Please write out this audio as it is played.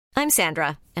I'm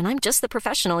Sandra, and I'm just the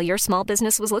professional your small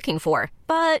business was looking for.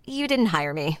 But you didn't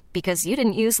hire me because you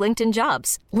didn't use LinkedIn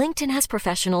Jobs. LinkedIn has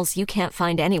professionals you can't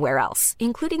find anywhere else,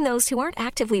 including those who aren't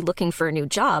actively looking for a new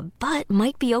job, but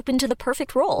might be open to the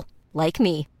perfect role, like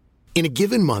me. In a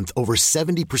given month, over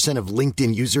 70% of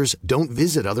LinkedIn users don't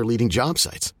visit other leading job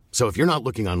sites. So if you're not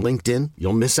looking on LinkedIn,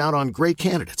 you'll miss out on great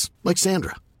candidates like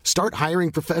Sandra. Start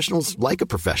hiring professionals like a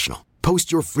professional.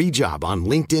 Post your free job on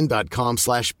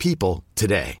linkedin.com/people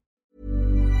today.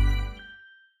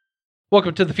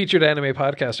 Welcome to the Featured Anime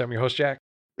Podcast. I'm your host, Jack.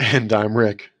 And I'm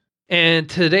Rick. And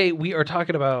today we are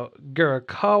talking about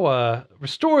Gurikawa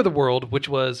Restore the World, which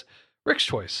was Rick's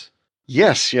choice.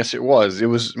 Yes, it was. It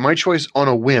was my choice on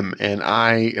a whim, and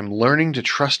I am learning to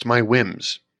trust my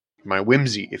whims. My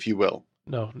whimsy, if you will.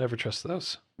 No, never trust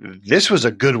those. This was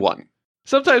a good one.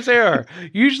 Sometimes they are.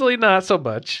 Usually not so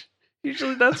much.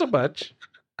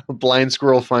 A blind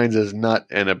squirrel finds his nut,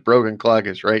 and a broken clock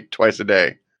is right twice a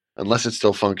day. Unless it's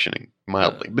still functioning,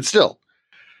 mildly. But still.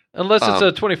 Unless it's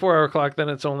a 24-hour clock, then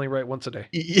it's only right once a day.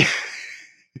 Yeah.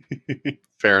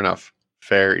 Fair enough.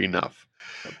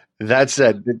 That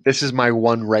said, this is my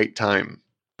one right time.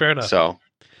 Fair enough. So,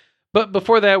 but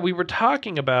before that, we were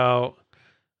talking about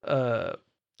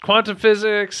quantum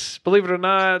physics, believe it or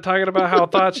not, talking about how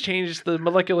thoughts change the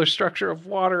molecular structure of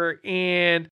water,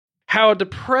 and how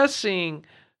depressing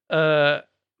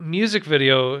music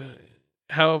video is,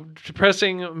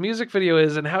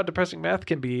 and how depressing math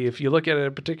can be if you look at it in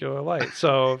a particular light.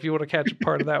 So if you want to catch a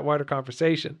part of that wider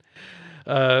conversation,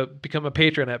 become a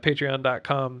patron at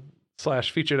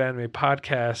patreon.com/featured anime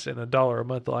podcast, and $1 a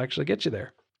month will actually get you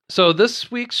there. So this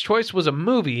week's choice was a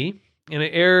movie, and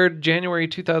it aired January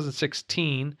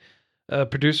 2016.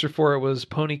 Producer for it was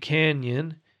Pony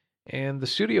Canyon, and the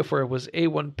studio for it was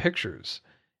A1 Pictures.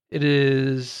 It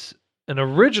is an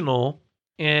original,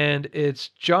 and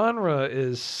its genre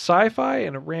is sci-fi,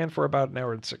 and it ran for about an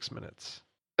hour and 6 minutes.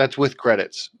 that's with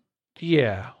credits.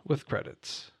 Yeah, with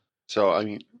credits. So, I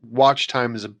mean, watch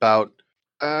time is about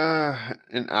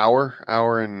an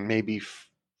hour and maybe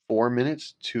 4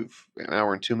 minutes, an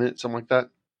hour and 2 minutes, something like that.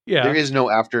 Yeah. There's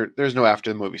no after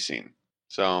the movie scene.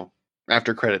 So,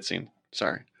 after credit scene.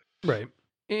 Sorry. Right.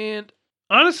 And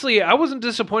honestly, I wasn't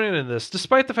disappointed in this,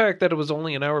 despite the fact that it was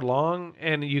only an hour long,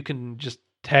 and you can just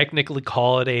technically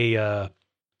call it a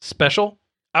special.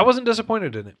 I wasn't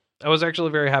disappointed in it. I was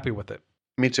actually very happy with it.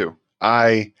 Me too.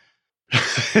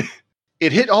 It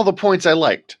hit all the points I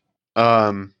liked.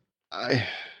 I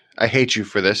hate you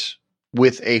for this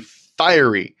with a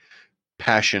fiery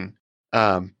passion.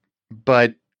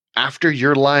 But after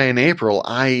Your Lie in April,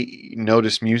 I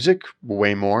notice music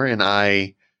way more, and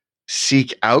I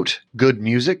seek out good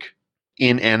music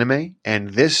in anime. And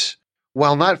this,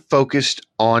 while not focused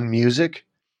on music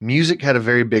had a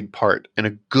very big part, and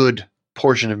a good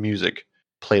portion of music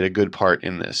played a good part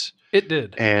in this. It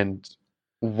did. And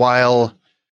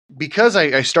because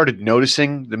I started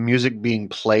noticing the music being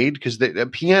played, because the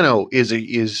piano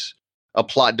is a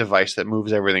plot device that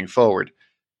moves everything forward.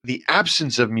 The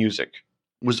absence of music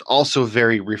was also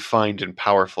very refined and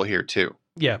powerful here too.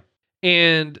 Yeah.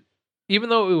 And even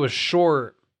though it was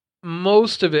short,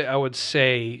 most of it, I would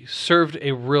say, served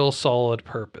a real solid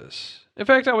purpose. In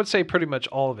fact, I would say pretty much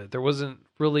all of it. There wasn't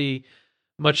really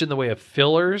much in the way of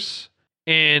fillers.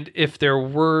 And if there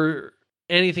were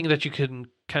anything that you could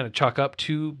kind of chalk up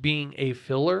to being a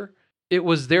filler, it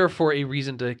was there for a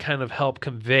reason to kind of help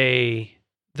convey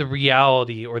the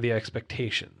reality or the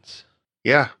expectations.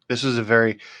 Yeah,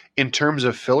 in terms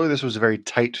of filler, this was a very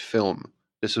tight film.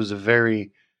 This was a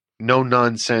very no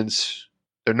nonsense.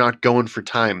 They're not going for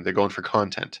time. They're going for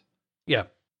content. Yeah.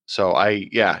 So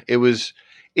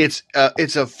it's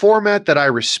a format that I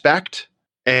respect,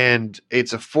 and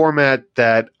it's a format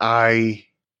that I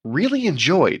really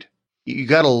enjoyed. You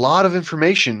got a lot of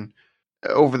information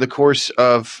over the course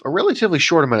of a relatively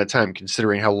short amount of time,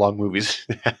 considering how long movies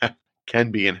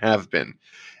can be and have been.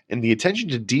 And the attention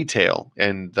to detail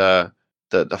and the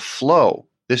flow.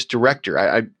 This director,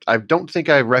 I don't think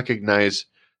I recognize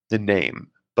the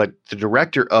name, but the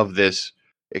director of this,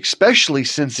 especially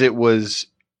since it was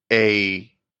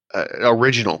a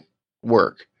original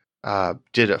work,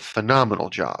 did a phenomenal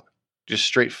job. Just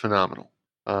straight phenomenal.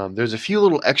 There's a few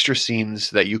little extra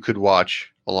scenes that you could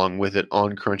watch along with it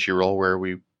on Crunchyroll where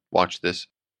we watched this.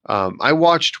 I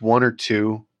watched one or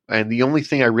two, and the only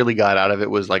thing I really got out of it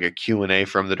was like a Q&A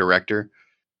from the director.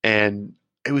 And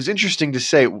it was interesting to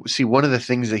see one of the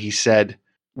things that he said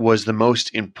was the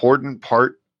most important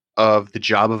part of the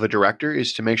job of a director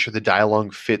is to make sure the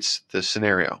dialogue fits the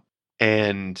scenario.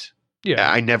 And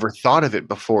I never thought of it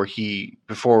before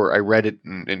I read it,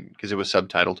 and because it was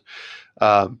subtitled.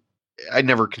 I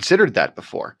never considered that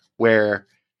before, where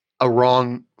a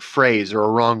wrong phrase or a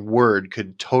wrong word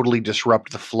could totally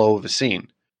disrupt the flow of a scene.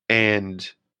 And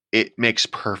it makes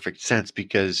perfect sense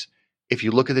because if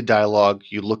you look at the dialogue,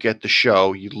 you look at the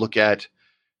show, you look at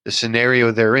the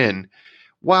scenario they're in,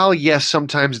 while yes,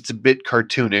 sometimes it's a bit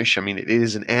cartoonish, I mean, it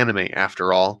is an anime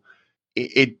after all,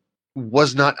 it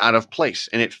was not out of place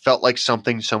and it felt like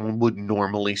something someone would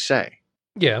normally say.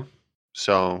 Yeah.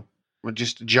 So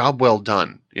just job well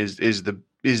done is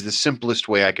the simplest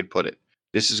way I could put it.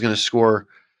 This is going to score.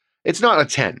 It's not a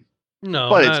 10, No,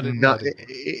 but not,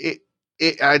 it's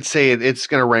not. I'd say it's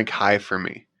going to rank high for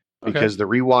me because the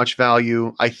rewatch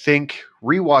value. I think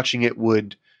rewatching it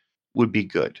would be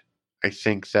good. I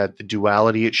think that the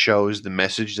duality it shows, the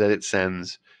message that it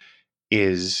sends,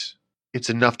 it's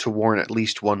enough to warrant at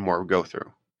least one more go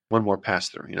through, one more pass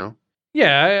through. You know.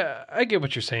 Yeah, I get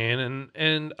what you're saying,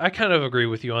 and I kind of agree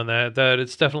with you on that. That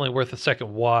it's definitely worth a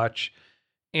second watch,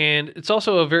 and it's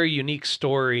also a very unique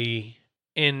story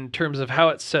in terms of how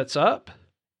it sets up,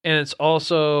 and it's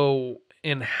also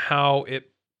in how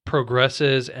it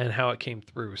progresses and how it came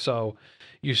through. So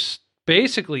you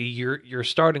basically you're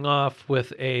starting off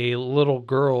with a little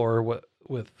girl, or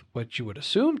with what you would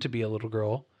assume to be a little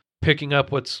girl, picking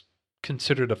up what's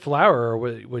considered a flower, or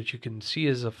what you can see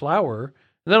as a flower.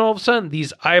 And then all of a sudden,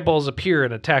 these eyeballs appear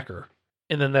and attack her.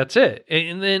 And then that's it.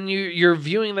 And then you're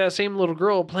viewing that same little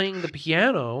girl playing the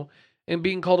piano and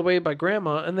being called away by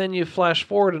grandma. And then you flash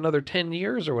forward another 10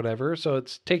 years or whatever. So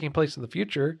it's taking place in the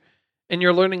future. And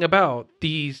you're learning about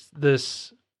this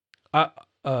iOS,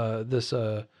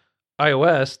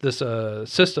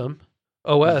 this system,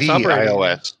 OS. The operating,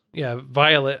 iOS. Yeah,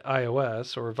 Violet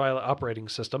iOS or Violet operating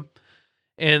system.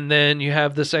 And then you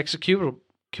have this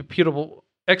executable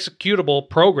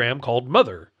program called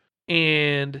Mother,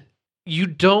 and you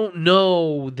don't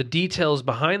know the details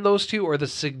behind those two or the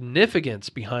significance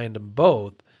behind them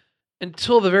both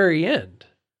until the very end,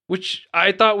 which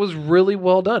I thought was really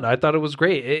well done. I thought it was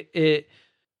great. It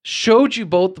showed you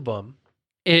both of them.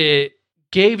 It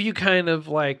gave you kind of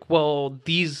like, well,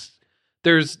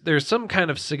 there's some kind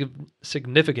of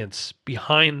significance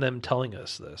behind them telling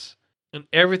us this, and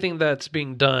everything that's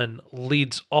being done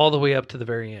leads all the way up to the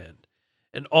very end.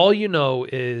 And all you know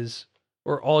is,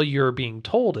 or all you're being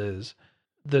told is,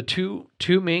 the two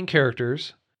main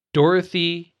characters,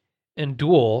 Dorothy and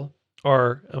Duel,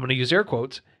 are, I'm going to use air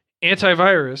quotes,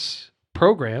 antivirus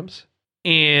programs.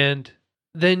 And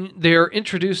then they're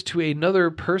introduced to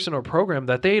another person or program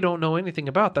that they don't know anything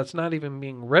about, that's not even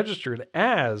being registered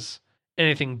as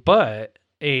anything but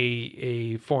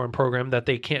a foreign program that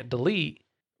they can't delete,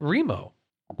 Remo,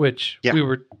 which we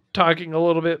were talking a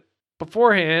little bit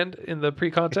beforehand in the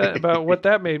pre-content about what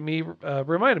that made me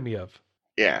reminded me of.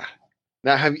 Yeah.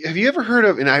 Now, have you ever heard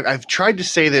of? And I've tried to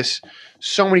say this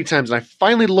so many times, and I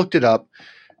finally looked it up,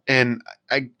 and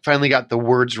I finally got the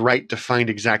words right to find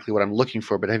exactly what I'm looking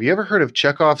for. But have you ever heard of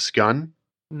Chekhov's gun?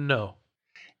 No.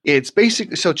 It's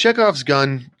basically so Chekhov's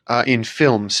gun in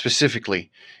film specifically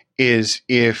is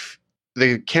if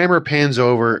the camera pans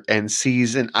over and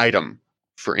sees an item.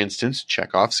 For instance,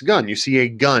 Chekhov's gun. You see a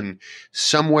gun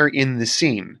somewhere in the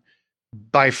scene.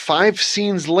 By 5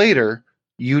 scenes later,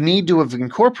 you need to have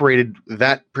incorporated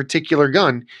that particular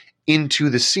gun into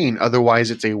the scene.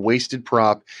 Otherwise, it's a wasted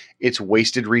prop. It's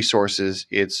wasted resources.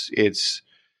 It's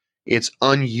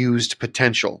unused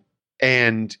potential.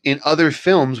 And in other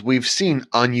films, we've seen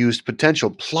unused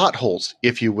potential, plot holes,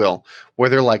 if you will, where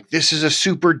they're like, this is a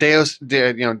super Deus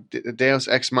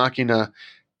Ex Machina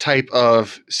type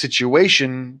of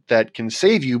situation that can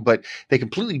save you, but they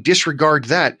completely disregard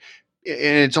that,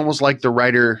 and it's almost like the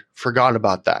writer forgot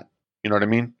about that. You know what I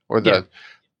mean? Or they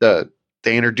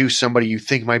introduce somebody you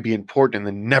think might be important and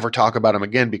then never talk about them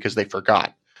again because they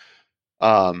forgot.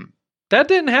 That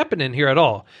didn't happen in here at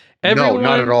all. No,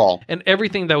 not at all. And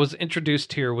everything that was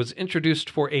introduced here was introduced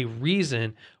for a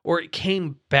reason, or it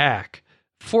came back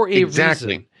for a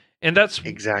reason. And that's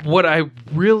what I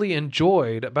really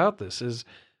enjoyed about this is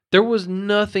there was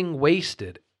nothing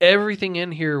wasted. Everything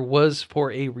in here was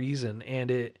for a reason, and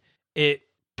it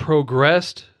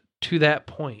progressed to that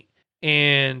point.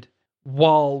 And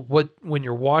while when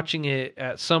you're watching it,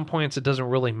 at some points it doesn't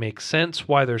really make sense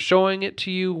why they're showing it to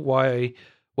you, why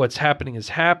what's happening is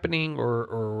happening,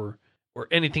 or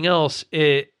anything else,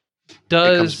 it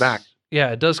comes back. Yeah,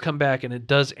 it does come back, and it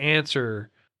does answer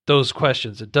those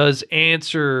questions. It does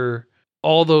answer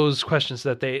all those questions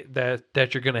that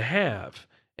you're going to have.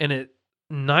 And it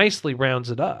nicely rounds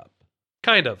it up.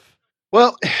 Kind of.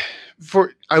 Well,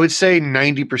 I would say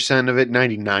 90% of it,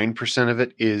 99% of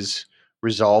it is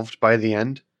resolved by the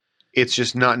end. It's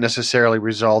just not necessarily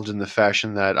resolved in the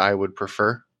fashion that I would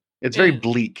prefer. It's very And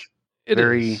bleak. it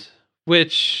very is,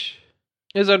 which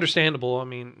is understandable. I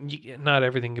mean, not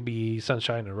everything can be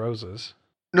sunshine and roses.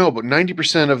 No, but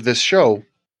 90% of this show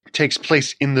takes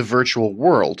place in the virtual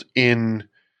world, in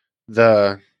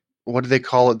the, what do they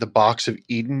call it? The box of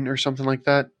Eden or something like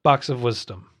that? Box of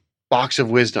wisdom. Box of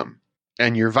wisdom.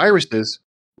 And your viruses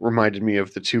reminded me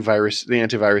of the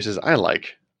antiviruses I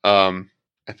like. I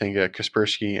think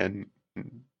Kaspersky and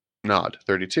Nod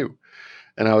 32.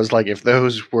 And I was like, if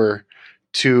those were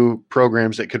two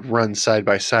programs that could run side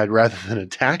by side rather than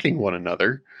attacking one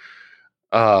another,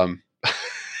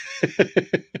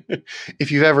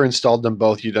 if you've ever installed them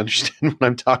both, you'd understand what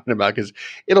I'm talking about, because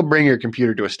it'll bring your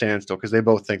computer to a standstill because they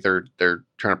both think they're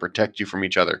trying to protect you from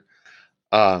each other.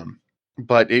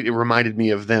 But it reminded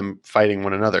me of them fighting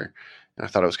one another, and I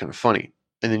thought it was kind of funny.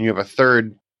 And then you have a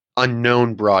third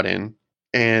unknown brought in,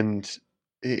 and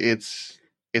it's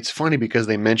funny because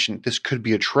they mentioned this could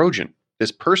be a Trojan.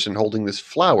 This person holding this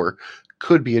flower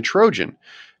could be a Trojan.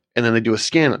 And then they do a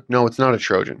scan. No, it's not a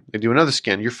Trojan. They do another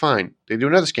scan. You're fine. They do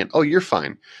another scan. Oh, you're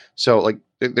fine. So, like,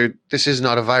 this is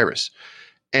not a virus.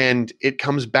 And it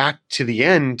comes back to the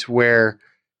end where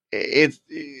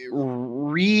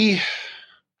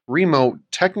Remote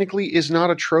technically is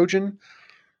not a Trojan.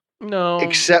 No.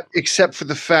 Except for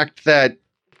the fact that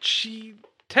she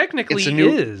technically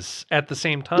is at the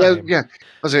same time. Yeah.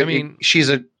 I mean, she's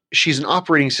an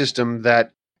operating system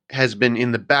that has been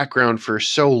in the background for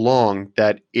so long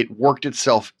that it worked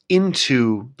itself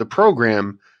into the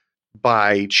program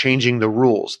by changing the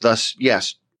rules. Thus,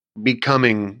 yes,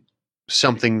 becoming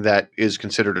something that is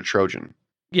considered a Trojan.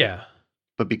 Yeah.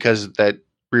 But because that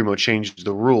Remo changed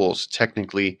the rules,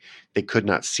 technically they could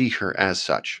not see her as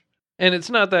such. And it's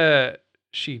not that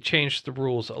she changed the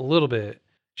rules a little bit.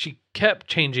 She kept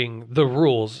changing the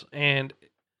rules, and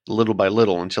little by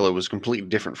little, until it was completely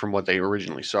different from what they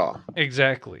originally saw.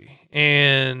 Exactly.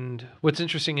 And what's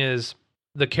interesting is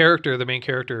the main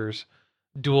characters,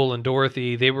 Duel and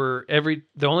Dorothy, the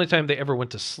only time they ever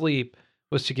went to sleep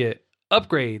was to get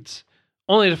upgrades,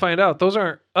 only to find out those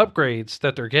aren't upgrades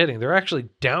that they're getting. They're actually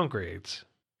downgrades.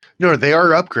 No, they are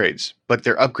upgrades, but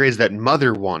they're upgrades that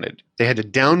Mother wanted. They had to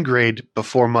downgrade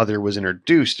before Mother was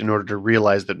introduced in order to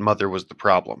realize that Mother was the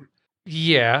problem.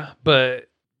 Yeah, but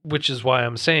which is why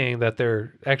I'm saying that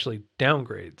they're actually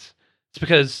downgrades. It's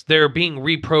because they're being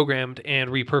reprogrammed and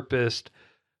repurposed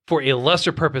for a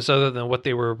lesser purpose other than what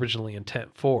they were originally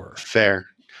intent for. Fair.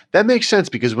 That makes sense,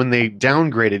 because when they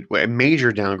downgraded, a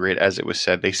major downgrade, as it was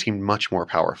said, they seemed much more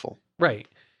powerful. Right.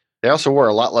 They also wore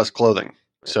a lot less clothing.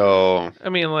 So,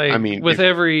 with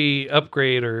every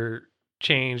upgrade or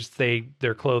change,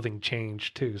 their clothing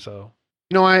changed too, so.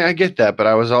 No, I get that, but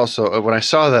I was also, when I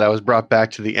saw that, I was brought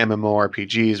back to the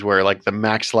MMORPGs where, like, the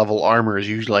max level armor is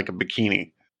usually like a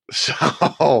bikini.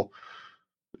 So,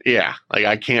 yeah, like,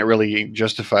 I can't really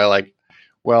justify, like,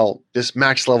 well, this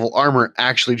max level armor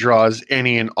actually draws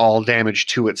any and all damage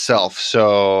to itself.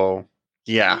 So,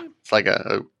 yeah, it's like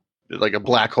a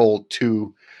black hole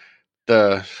to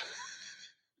the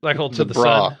black hole to the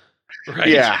sun. Right.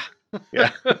 Yeah.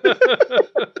 Yeah.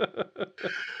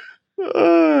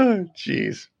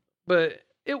 Jeez. But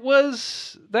it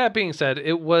was, that being said,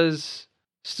 it was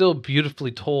still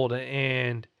beautifully told,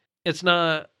 and it's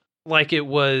not like it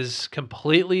was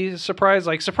completely surprised,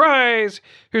 like, surprise,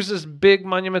 here's this big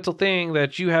monumental thing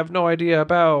that you have no idea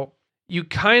about. You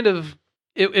kind of,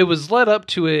 it was led up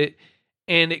to it,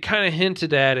 and it kind of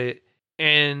hinted at it,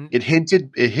 and it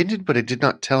hinted, but it did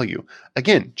not tell you.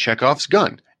 Again, Chekhov's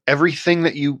gun. Everything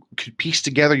that you could piece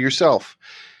together yourself.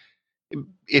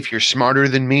 If you're smarter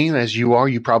than me, as you are,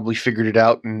 you probably figured it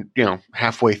out. And,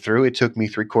 halfway through, it took me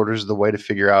 3/4 of the way to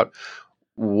figure out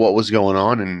what was going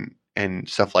on and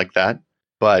stuff like that.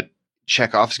 But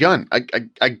Chekhov's gun. I'm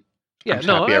happy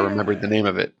I remembered the name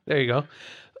of it. There you go.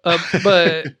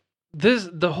 But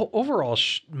the whole overall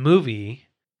movie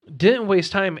didn't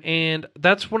waste time, and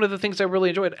that's one of the things I really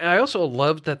enjoyed. And I also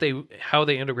loved that how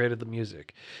they integrated the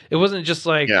music. It wasn't just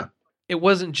like, it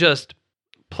wasn't just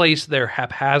placed there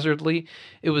haphazardly.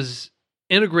 It was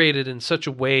integrated in such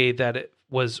a way that it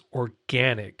was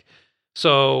organic.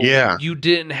 So you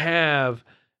didn't have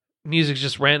music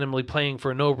just randomly playing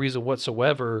for no reason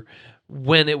whatsoever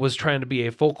when it was trying to be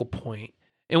a focal point.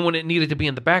 And when it needed to be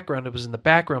in the background, it was in the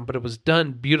background, but it was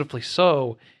done beautifully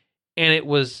so. And it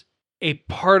was a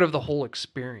part of the whole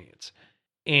experience.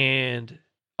 And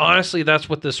honestly, that's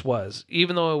what this was.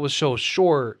 Even though it was so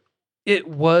short, it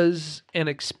was an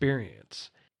experience.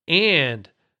 And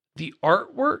the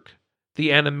artwork,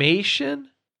 the animation,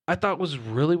 I thought was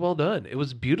really well done. It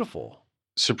was beautiful.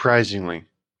 Surprisingly.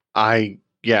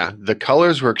 The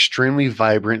colors were extremely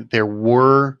vibrant. There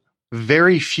were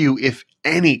very few, if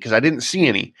any, because I didn't see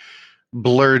any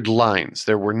blurred lines.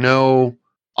 There were no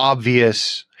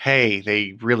obvious, hey,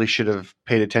 they really should have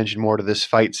paid attention more to this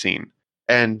fight scene.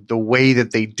 And the way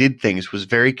that they did things was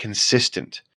very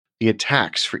consistent. The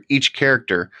attacks for each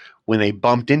character, when they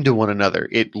bumped into one another,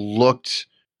 it looked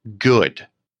good.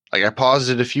 Like, I paused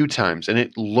it a few times and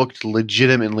it looked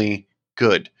legitimately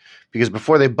good, because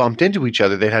before they bumped into each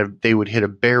other, they would hit a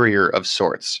barrier of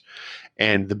sorts.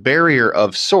 And the barrier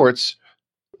of sorts,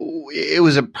 it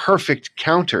was a perfect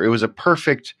counter. It was a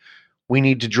perfect, we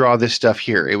need to draw this stuff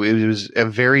here. It was a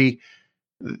very,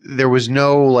 there was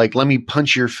no like, let me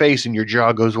punch your face and your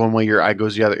jaw goes one way, your eye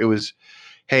goes the other. It was,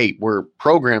 hey, we're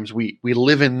programs. We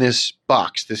live in this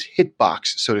box, this hit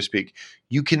box, so to speak.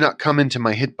 You cannot come into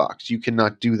my hit box. You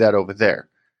cannot do that over there.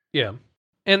 Yeah.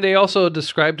 And they also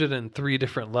described it in 3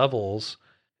 different levels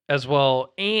as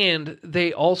well. And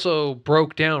they also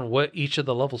broke down what each of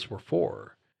the levels were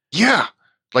for. Yeah.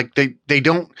 Like they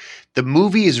don't, the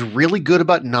movie is really good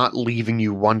about not leaving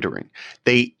you wondering.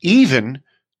 They even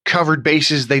covered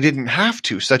bases they didn't have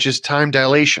to, such as time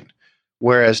dilation,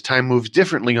 whereas time moves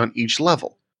differently on each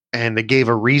level. And they gave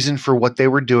a reason for what they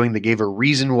were doing. They gave a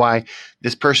reason why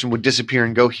this person would disappear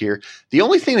and go here. The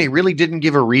only thing they really didn't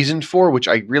give a reason for, which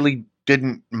I really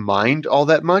didn't mind all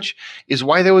that much, is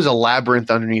why there was a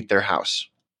labyrinth underneath their house.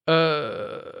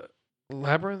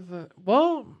 Labyrinth?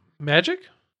 Well, magic?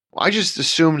 I just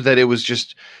assumed that it was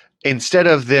just, instead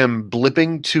of them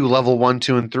blipping to level 1,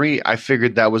 2, and 3, I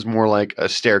figured that was more like a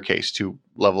staircase to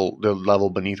the level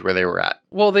beneath where they were at.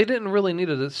 Well, they didn't really need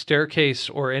a staircase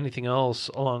or anything else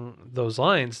along those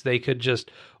lines. They could just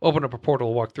open up a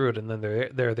portal, walk through it, and then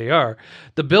there they are.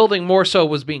 The building more so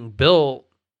was being built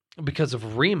because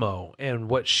of Remo and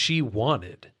what she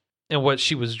wanted and what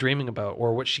she was dreaming about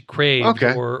or what she craved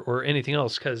or anything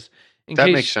else. Because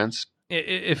that makes sense.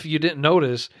 If you didn't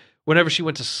notice, whenever she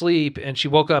went to sleep and she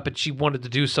woke up and she wanted to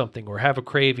do something or have a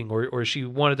craving or she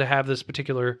wanted to have this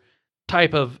particular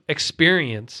type of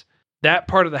experience, that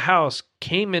part of the house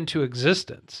came into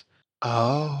existence.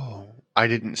 Oh, I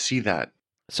didn't see that.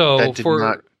 So that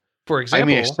for example, I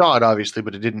mean, I saw it obviously,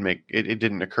 but it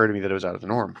didn't occur to me that it was out of the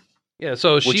norm. Yeah.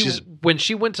 So when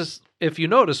she went to, if you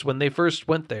notice, when they first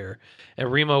went there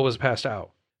and Remo was passed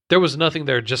out, there was nothing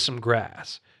there, just some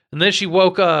grass. And then she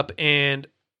woke up and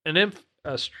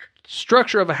a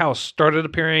structure of a house started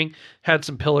appearing, had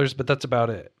some pillars, but that's about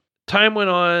it. Time went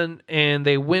on and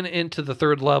they went into the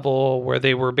 3rd level where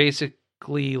they were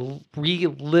basically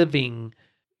reliving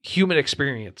human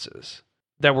experiences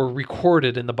that were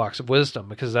recorded in the Box of Wisdom,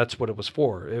 because that's what it was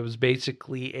for. It was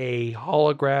basically a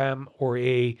hologram or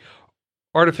a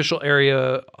artificial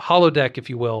area, holodeck, if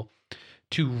you will,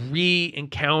 to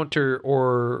re-encounter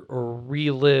or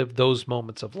relive those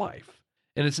moments of life.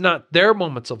 And it's not their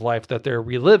moments of life that they're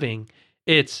reliving.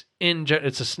 It's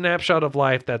a snapshot of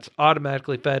life that's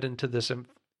automatically fed into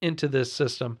this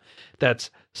system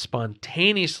that's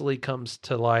spontaneously comes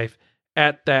to life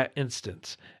at that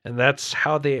instance. And that's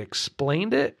how they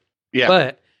explained it. Yeah.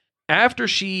 But after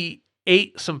she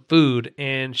ate some food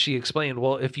and she explained,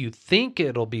 well, if you think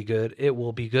it'll be good, it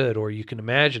will be good, or you can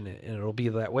imagine it and it'll be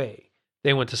that way.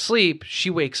 They went to sleep.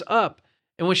 She wakes up.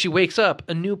 And when she wakes up,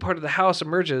 a new part of the house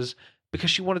emerges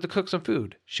because she wanted to cook some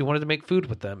food. She wanted to make food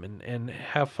with them and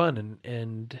have fun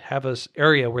and have an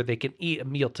area where they can eat a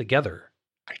meal together.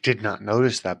 I did not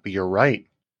notice that, but you're right.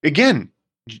 Again,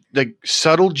 like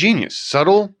subtle genius,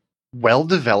 subtle,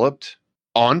 well-developed,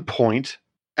 on point,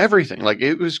 everything. Like,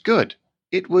 it was good.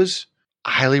 It was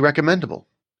highly recommendable.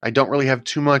 I don't really have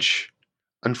too much,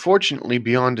 unfortunately,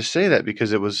 beyond to say that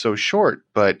because it was so short,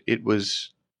 but it was,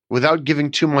 without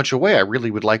giving too much away, I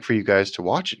really would like for you guys to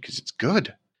watch it because it's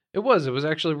good. It was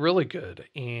actually really good.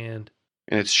 And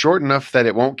it's short enough that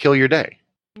it won't kill your day.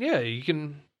 Yeah, you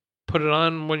can put it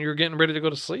on when you're getting ready to go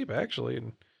to sleep, actually,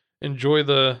 and enjoy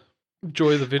the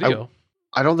video.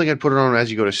 I don't think I'd put it on as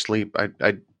you go to sleep.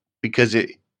 I because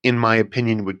it, in my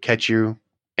opinion, would catch you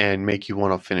and make you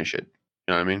want to finish it.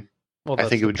 You know what I mean? Well, I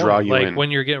think it would draw you in. Like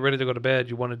when you're getting ready to go to bed,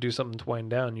 you want to do something to wind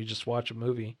down. You just watch a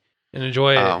movie and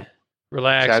enjoy it.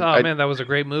 Relax. Man, that was a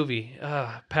great movie.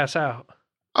 Pass out.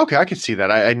 Okay, I can see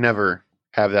that. I never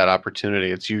have that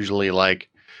opportunity. It's usually like,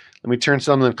 let me turn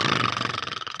something.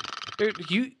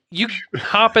 Dude, you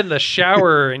hop in the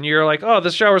shower and you're like, oh,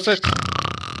 this shower says.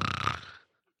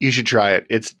 You should try it.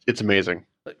 It's amazing.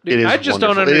 Dude, I just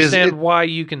don't understand why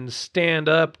you can stand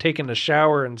up, taking a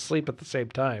shower, and sleep at the same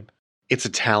time. It's a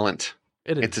talent.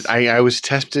 It is. I was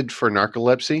tested for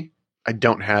narcolepsy. I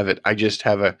don't have it. I just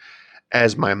have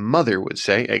as my mother would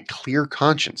say, a clear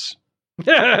conscience.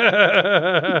 Oh,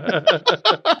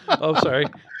 sorry.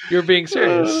 You're being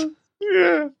serious.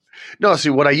 Yeah. No, see,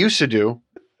 what I used to do,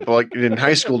 like in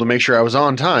high school to make sure I was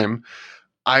on time,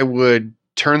 I would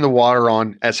turn the water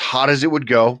on as hot as it would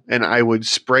go, and I would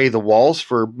spray the walls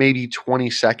for maybe 20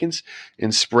 seconds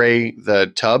and spray the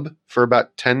tub for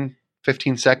about 10,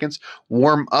 15 seconds,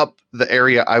 warm up the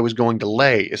area I was going to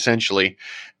lay, essentially,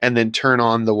 and then turn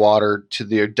on the water to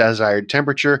the desired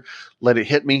temperature, let it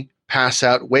hit me, pass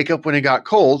out, wake up when it got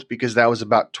cold, because that was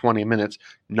about 20 minutes.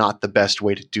 Not the best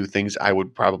way to do things. I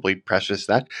would probably preface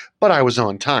that, but I was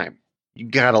on time. You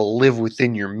got to live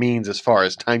within your means as far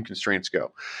as time constraints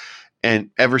go.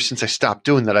 And ever since I stopped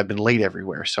doing that, I've been late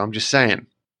everywhere. So I'm just saying.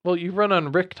 Well, you run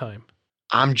on Rick time.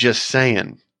 I'm just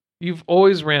saying. You've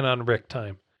always ran on Rick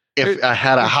time. If I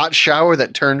had a hot shower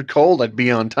that turned cold, I'd be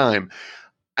on time.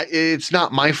 It's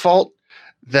not my fault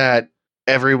that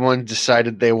everyone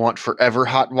decided they want forever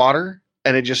hot water,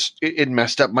 and it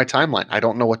messed up my timeline. I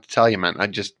don't know what to tell you, man.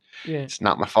 It's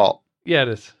not my fault. Yeah, it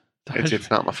is. It's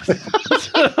not my fault. It's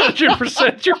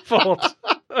 100% your fault.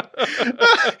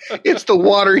 It's the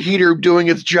water heater doing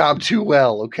its job too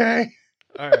well. Okay.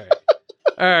 All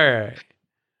right.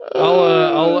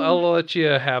 I'll let you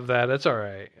have that. It's all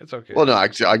right. It's okay. Well, no,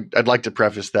 I'd like to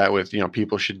preface that with,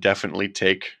 people should definitely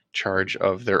take charge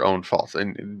of their own faults,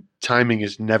 and timing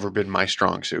has never been my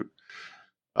strong suit.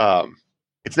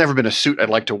 It's never been a suit I'd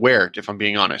like to wear, if I'm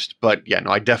being honest. But yeah, no,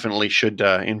 I definitely should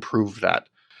improve that.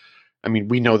 I mean,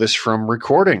 we know this from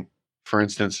recording, for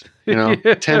instance.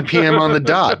 10 p.m. on the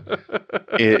dot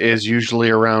is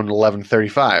usually around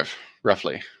 11:35,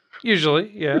 roughly. Usually,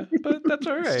 yeah, but that's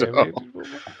all right. So- I mean,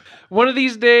 one of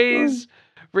these days,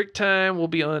 Rick time will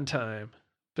be on time.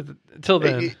 But until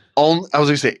then, I was going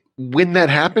to say, when that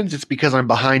happens, it's because I'm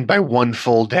behind by one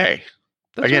full day.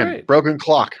 that's Again, all right. broken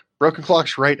clock. Broken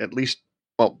clock's right at least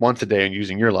once a day. I'm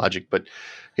using your logic, but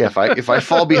yeah, if I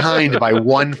fall behind by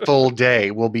one full day,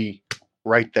 we'll be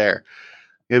right there.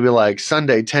 It'll be like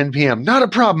Sunday 10 p.m. Not a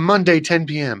problem. Monday 10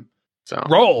 p.m. So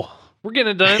Roll. We're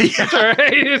getting it done. Yeah. It's all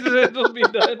right. It'll be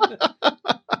done.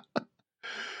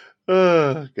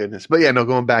 Oh goodness. But yeah, no,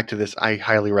 going back to this, I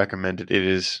highly recommend it.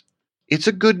 It's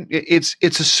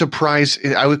a surprise.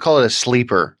 I would call it a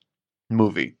sleeper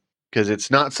movie, because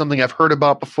it's not something I've heard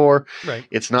about before. Right.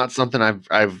 It's not something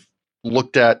I've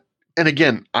looked at. And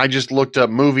again, I just looked up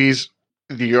movies.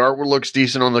 The artwork looks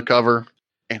decent on the cover,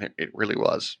 and it really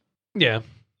was. Yeah.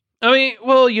 I mean,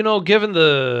 well, given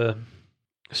the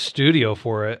studio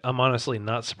for it, I'm honestly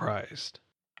not surprised.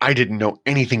 I didn't know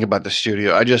anything about the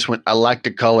studio. I just went, I like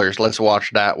the colors. Let's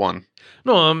watch that one.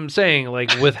 No, I'm saying,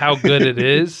 like, with how good it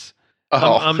is,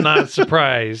 Oh. I'm not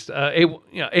surprised.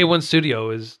 A1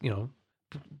 Studio is,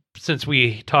 since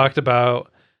we talked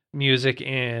about music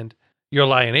and Your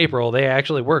Lie in April, they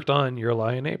actually worked on Your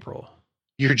Lie in April.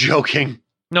 You're joking.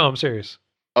 No, I'm serious.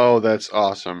 Oh, that's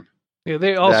awesome. Yeah,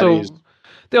 they That also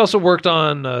is- worked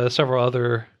on several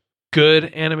other good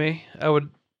anime.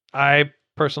 I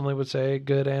personally would say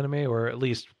good anime, or at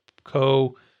least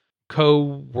co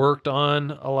worked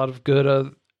on a lot of good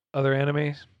other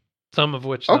animes. Some of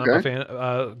which I'm a Okay.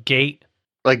 fan. Gate.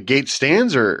 Like Gate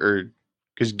stands, or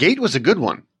because Gate was a good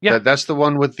one. Yeah. That's the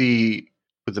one with the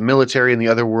military and the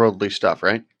otherworldly stuff,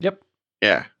 right? Yep.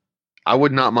 Yeah. I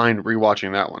would not mind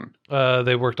rewatching that one.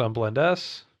 They worked on Blend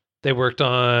S. They worked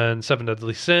on Seven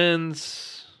Deadly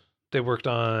Sins. They worked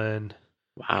on.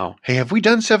 Wow. Hey, have we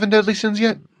done Seven Deadly Sins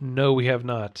yet? No, we have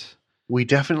not. We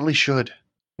definitely should.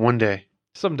 One day.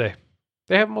 Someday.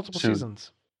 They have multiple Soon.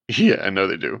 seasons. Yeah, I know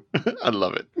they do. I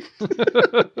love it.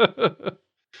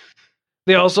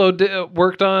 They also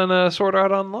worked on Sword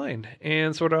Art Online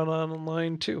and Sword Art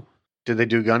Online 2. Did they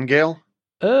do Gun Gale?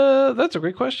 That's a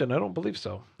great question. I don't believe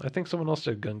so. I think someone else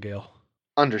did Gun Gale.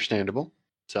 Understandable.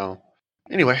 So,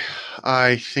 anyway,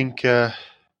 I think,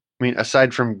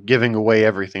 aside from giving away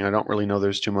everything, I don't really know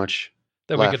there's too much.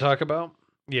 That left. we could talk about?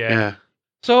 Yeah. Yeah.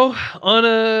 So, on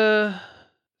a...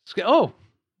 Oh,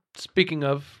 speaking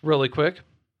of, really quick,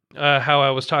 how I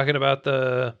was talking about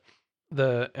the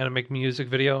anime music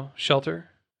video, Shelter.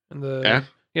 And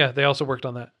yeah, they also worked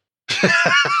on that.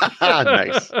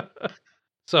 Nice.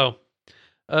 So,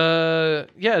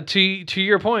 yeah, to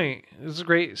your point, this is a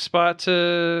great spot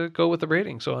to go with the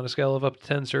rating. So on a scale of up to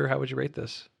 10, sir, how would you rate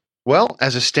this? Well,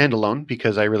 as a standalone,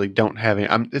 because I really don't have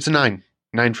any, it's a 9.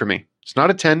 9 for me. It's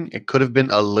not a 10. It could have been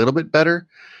a little bit better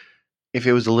if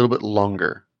it was a little bit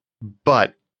longer.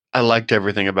 But I liked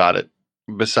everything about it,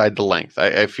 beside the length.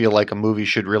 I feel like a movie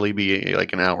should really be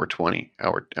like an hour 20,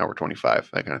 hour 25,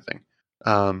 that kind of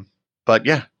thing. But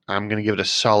yeah, I'm going to give it a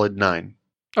solid 9.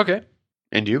 Okay.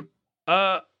 And you?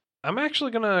 I'm actually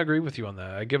going to agree with you on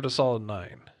that. I give it a solid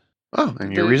 9. Oh,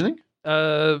 and your The- reasoning?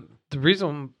 The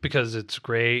reason, because it's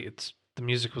great. The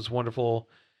music was wonderful.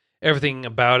 everything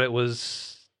about it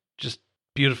was just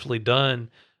beautifully done.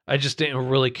 I just didn't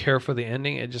really care for the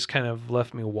ending. It just kind of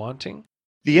left me wanting.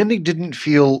 The ending didn't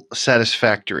feel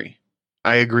satisfactory.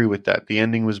 I agree with that. The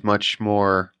ending was much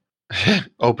more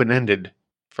open-ended,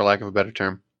 for lack of a better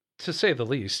term. To say the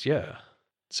least, yeah.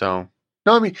 So,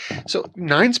 no, I mean, so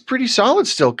 9's pretty solid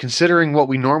still, considering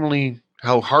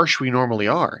how harsh we normally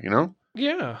are, you know?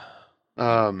 Yeah.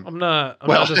 I'm not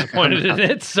disappointed in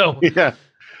it, so. Yeah.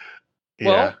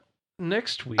 Well,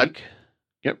 next week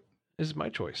yep. is my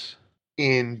choice.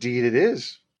 Indeed it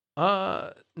is.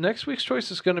 Next week's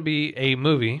choice is going to be a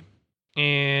movie,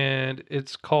 and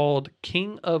it's called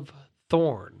King of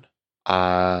Thorn.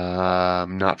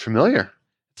 I'm not familiar.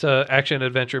 It's a action,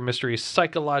 adventure, mystery,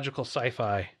 psychological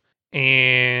sci-fi,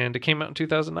 and it came out in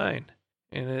 2009,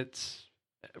 and it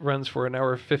runs for an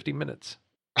hour 50 minutes.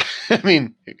 I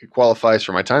mean, it qualifies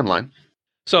for my timeline.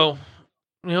 So,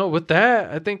 with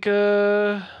that, I think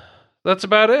that's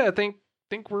about it. I think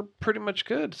we're pretty much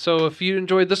good. So if you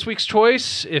enjoyed this week's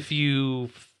choice, if you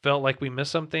felt like we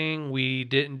missed something, we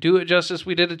didn't do it justice,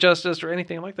 we did it justice, or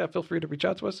anything like that, feel free to reach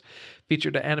out to us.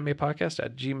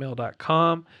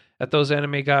 featuredanimepodcast@gmail.com. At Those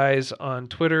Anime Guys on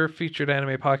Twitter, Featured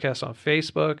Anime Podcast on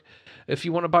Facebook. If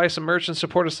you want to buy some merch and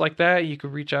support us like that, you can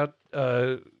reach out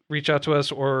to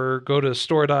us or go to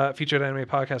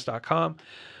store.featuredanimepodcast.com.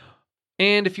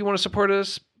 And if you want to support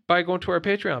us by going to our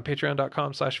Patreon,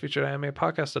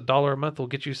 patreon.com/featuredanimepodcast, $1 a month will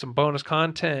get you some bonus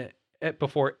content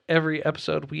before every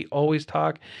episode. We always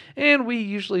talk, and we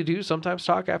usually do sometimes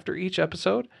talk after each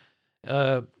episode.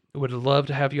 Would love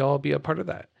to have you all be a part of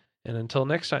that. And until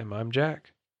next time, I'm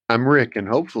Jack. I'm Rick, and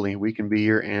hopefully we can be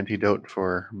your antidote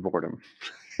for boredom.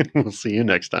 We'll see you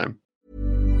next time.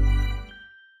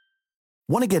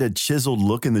 Want to get a chiseled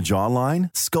look in the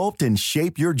jawline? Sculpt and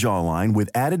shape your jawline with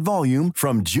added volume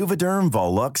from Juvederm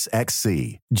Volux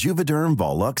XC. Juvederm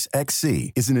Volux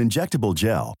XC is an injectable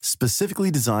gel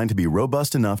specifically designed to be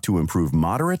robust enough to improve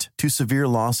moderate to severe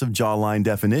loss of jawline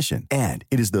definition. And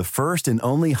it is the first and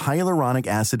only hyaluronic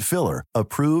acid filler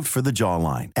approved for the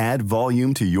jawline. Add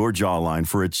volume to your jawline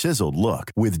for a chiseled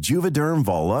look with Juvederm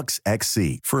Volux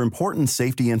XC. For important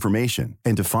safety information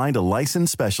and to find a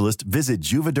licensed specialist, visit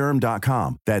juvederm.com.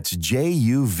 That's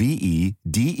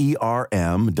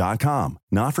JUVEDERM.com.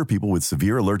 Not for people with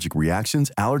severe allergic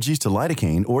reactions, allergies to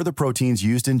lidocaine, or the proteins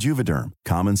used in Juvederm.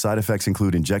 Common side effects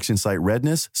include injection site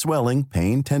redness, swelling,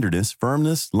 pain, tenderness,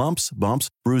 firmness, lumps, bumps,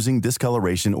 bruising,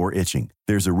 discoloration, or itching.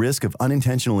 There's a risk of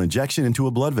unintentional injection into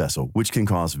a blood vessel, which can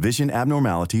cause vision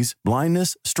abnormalities,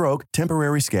 blindness, stroke,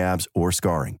 temporary scabs, or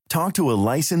scarring. Talk to a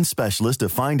licensed specialist to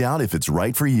find out if it's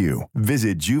right for you.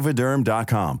 Visit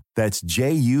Juvederm.com. That's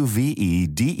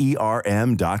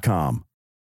JUVEDERM.com.